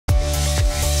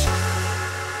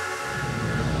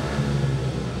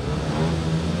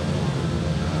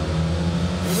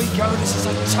This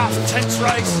is a tough, tense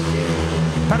race.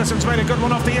 Pedersen's made a good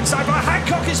one off the inside, but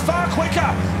Hancock is far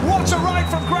quicker. What a ride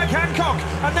from Greg Hancock.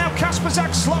 And now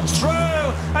Kasprzak slots through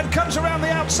and comes around the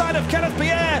outside of Kenneth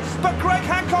Pierre. But Greg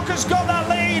Hancock has got that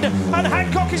lead. And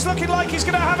Hancock is looking like he's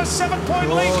going to have a 7-point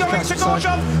lead going to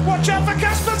Gorshov. Watch out for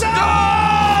Kasprzak!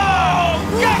 Oh!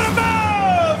 Gotta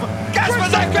move!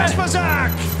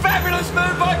 Kasprzak! Fabulous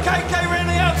move by KK around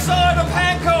the outside of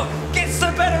Hancock. Gets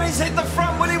the better, he's hit the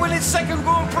front. Will he win his second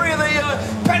Grand Prix of the year?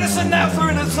 Pedersen now through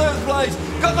in the third place.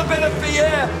 Got the better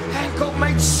Pierre. Hancock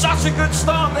made such a good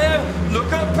start there.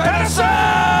 Look at Pedersen!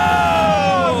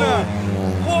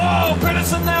 Whoa,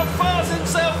 Pedersen now fires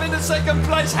himself into second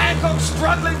place. Hancock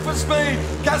struggling for speed.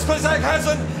 Kasprzak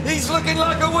hasn't. He's looking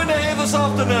like a winner here this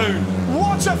afternoon.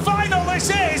 What a final this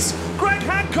is! Greg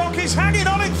Hancock is hanging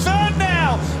on in third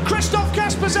now. Krzysztof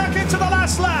Kasprzak into the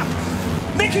last lap.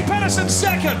 Nicky Pedersen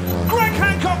second, Greg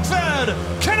Hancock third,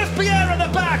 Kenneth Pierre at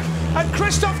the back, and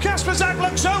Krzysztof Kasprzak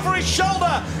looks over his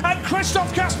shoulder, and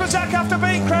Krzysztof Kasprzak, after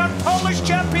being crowned Polish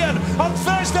champion on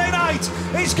Thursday night,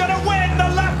 is going to win the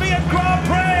Latvian Grand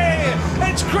Prix.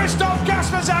 It's Krzysztof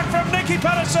Kasprzak from Nicky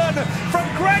Pedersen, from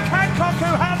Greg Hancock,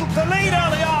 who had the lead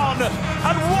early on,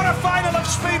 and what a final of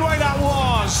Speedway that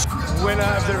was. Winner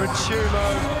of the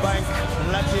Rietumu Bank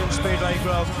Latvian Speedway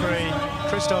Grand Prix,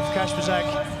 Krzysztof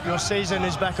Kasprzak. Your season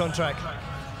is back on track.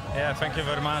 Yeah, thank you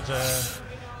very much.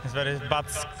 It's very bad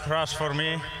crash for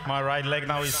me. My right leg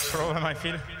now is problem, I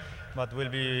feel, but will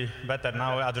be better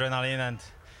now. Adrenaline, and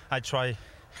I try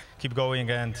keep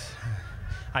going, and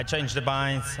I change the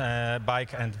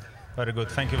bike, and very good.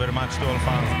 Thank you very much to all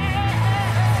fans.